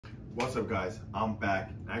What's up guys, I'm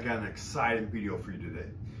back and I got an exciting video for you today.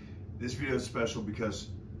 This video is special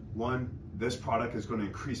because one, this product is going to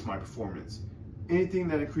increase my performance. Anything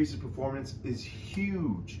that increases performance is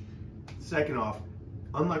huge. Second off,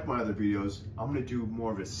 unlike my other videos, I'm going to do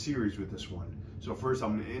more of a series with this one. So first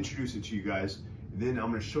I'm going to introduce it to you guys, and then I'm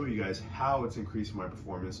going to show you guys how it's increasing my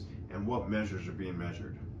performance and what measures are being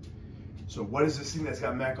measured. So what is this thing that's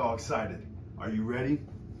got Mac all excited? Are you ready?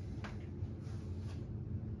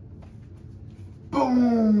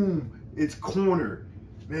 Boom! It's corner.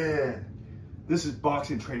 Man, this is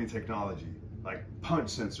boxing training technology, like punch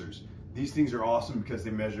sensors. These things are awesome because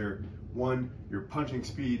they measure, one, your punching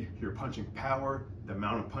speed, your punching power, the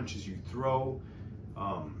amount of punches you throw,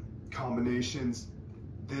 combinations.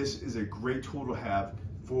 This is a great tool to have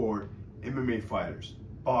for MMA fighters,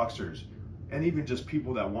 boxers, and even just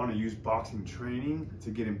people that want to use boxing training to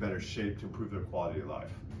get in better shape to improve their quality of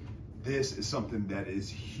life. This is something that is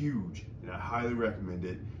huge and I highly recommend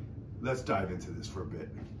it. Let's dive into this for a bit.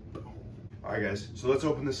 All right guys, so let's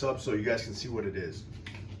open this up so you guys can see what it is.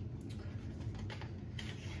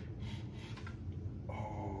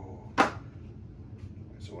 Oh.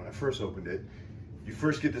 So when I first opened it, you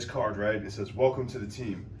first get this card, right? It says, welcome to the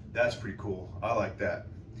team. That's pretty cool. I like that.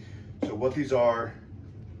 So what these are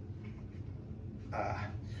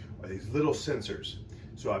these little sensors.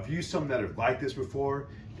 So I've used some that are like this before.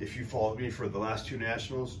 If you followed me for the last two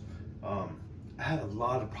nationals, I had a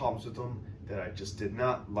lot of problems with them that I just did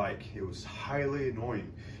not like. It was highly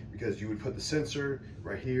annoying because you would put the sensor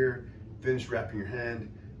right here, finish wrapping your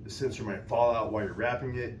hand, the sensor might fall out while you're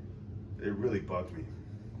wrapping it. It really bugged me.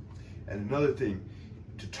 And another thing,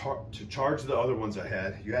 to charge the other ones I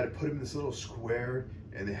had, you had to put them in this little square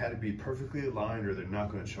and they had to be perfectly aligned or they're not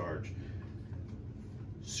going to charge.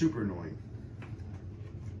 Super annoying.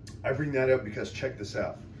 I bring that up because check this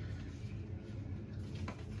out.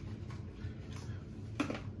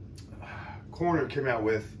 Corner came out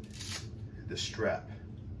with the strap.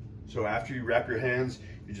 So after you wrap your hands,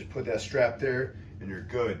 you just put that strap there and you're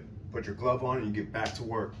good. Put your glove on and you get back to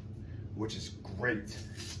work, which is great.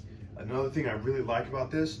 Another thing I really like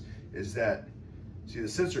about this is that, see, the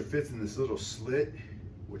sensor fits in this little slit,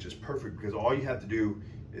 which is perfect because all you have to do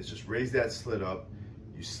is just raise that slit up.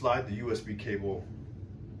 You slide the USB cable,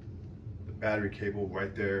 the battery cable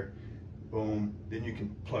right there, boom. Then you can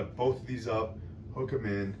plug both of these up, hook them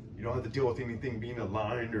in. You don't have to deal with anything being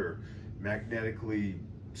aligned or magnetically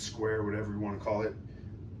square, whatever you want to call it.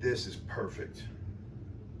 This is perfect.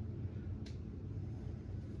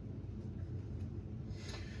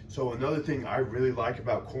 So another thing I really like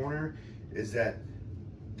about Corner is that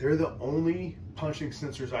they're the only punching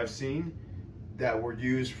sensors I've seen that were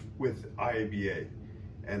used with IABA.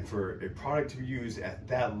 And for a product to be used at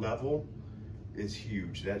that level is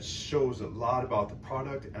huge. That shows a lot about the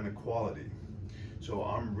product and the quality. So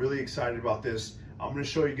I'm really excited about this. I'm gonna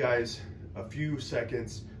show you guys a few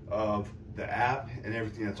seconds of the app and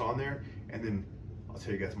everything that's on there, and then I'll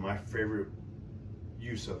tell you guys my favorite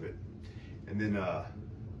use of it. And then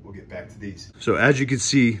we'll get back to these. So as you can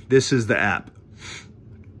see, this is the app.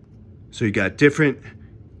 So you got different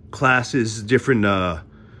classes, different ones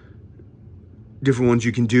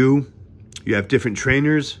you can do. You have different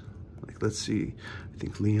trainers. Like, let's see, I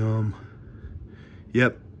think Liam.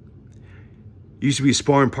 Yep. Used to be a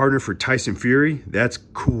sparring partner for Tyson Fury. That's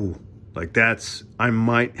cool. Like I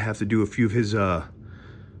might have to do a few of his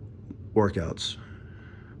workouts.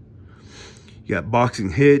 You got Boxing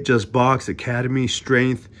Hit, Just Box, Academy,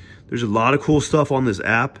 Strength. There's a lot of cool stuff on this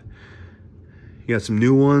app. You got some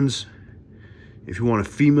new ones. If you want a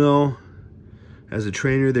female as a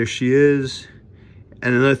trainer, there she is.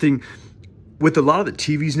 And another thing, with a lot of the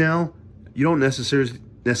TVs now, you don't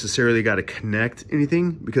necessarily got to connect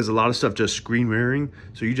anything because a lot of stuff just screen mirroring.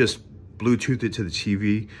 So you just Bluetooth it to the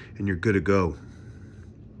TV and you're good to go.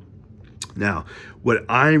 Now, what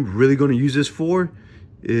I'm really going to use this for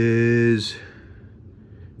is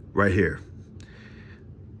right here.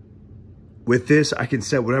 With this, I can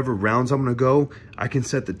set whatever rounds I'm going to go. I can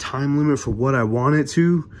set the time limit for what I want it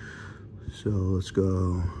to. So let's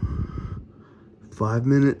go 5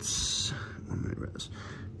 minutes, 1 minute rest.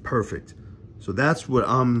 Perfect. So that's what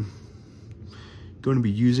I'm going to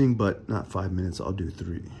be using, but not 5 minutes. I'll do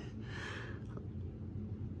 3.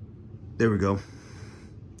 There we go.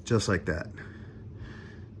 Just like that.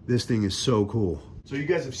 This thing is so cool. So you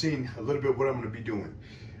guys have seen a little bit what I'm going to be doing.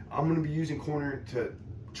 I'm going to be using Corner to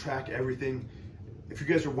track everything. If you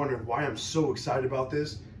guys are wondering why I'm so excited about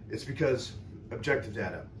this, it's because objective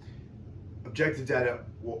data. Objective data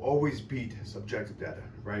will always beat subjective data,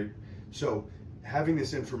 right? So having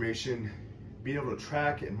this information, being able to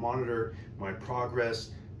track and monitor my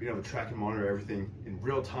progress, being able to track and monitor everything in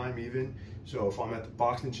real time even. So if I'm at the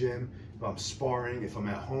boxing gym, if I'm sparring, if I'm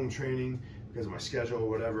at home training because of my schedule or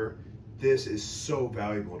whatever, this is so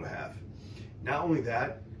valuable to have. Not only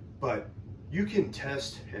that, but you can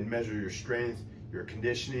test and measure your strength, your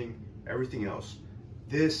conditioning, everything else.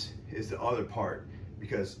 This is the other part,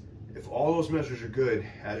 because if all those measures are good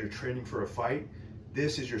as you're training for a fight,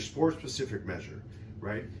 this is your sport specific measure,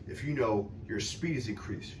 right? If you know your speed is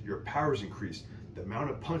increased, your power is increased, the amount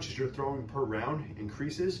of punches you're throwing per round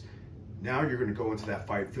increases, now you're gonna go into that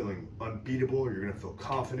fight feeling unbeatable, you're gonna feel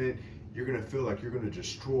confident, you're gonna feel like you're gonna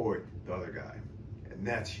destroy the other guy. And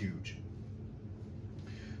that's huge.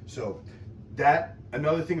 So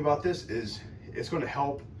another thing about this is it's gonna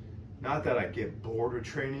help, not that I get bored with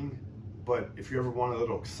training, but if you ever want a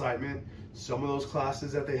little excitement, some of those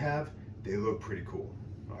classes that they have, they look pretty cool.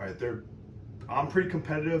 All right, I'm pretty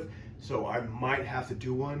competitive, so I might have to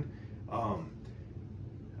do one.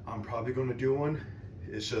 I'm probably gonna do one.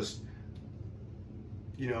 It's just,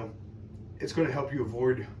 you know, it's gonna help you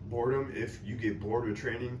avoid boredom if you get bored with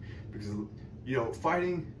training, because, you know,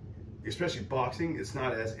 fighting, especially boxing, it's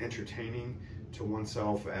not as entertaining to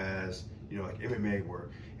oneself as, you know, like MMA, where,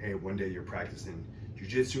 hey, one day you're practicing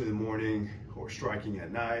jiu-jitsu in the morning or striking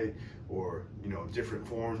at night, or, you know, different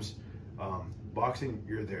forms. Boxing,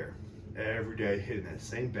 you're there every day, hitting that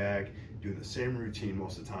same bag, doing the same routine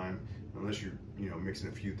most of the time, unless you're, you know, mixing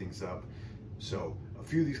a few things up. So a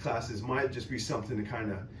few of these classes might just be something to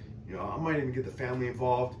kind of, you know, I might even get the family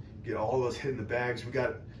involved, get all of us hitting the bags. We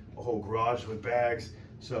got a whole garage with bags,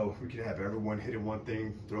 so we can have everyone hitting one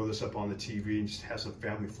thing, throw this up on the TV, and just have some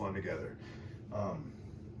family fun together.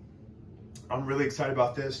 I'm really excited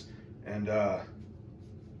about this, and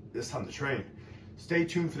it's time to train. Stay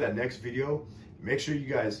tuned for that next video. Make sure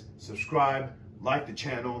you guys subscribe, like the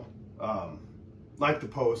channel, like the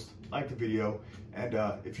post, like the video, and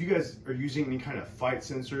if you guys are using any kind of fight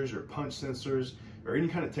sensors or punch sensors or any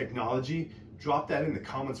kind of technology, drop that in the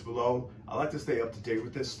comments below. I like to stay up to date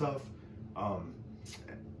with this stuff.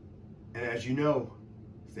 And as you know,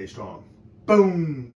 stay strong. Boom!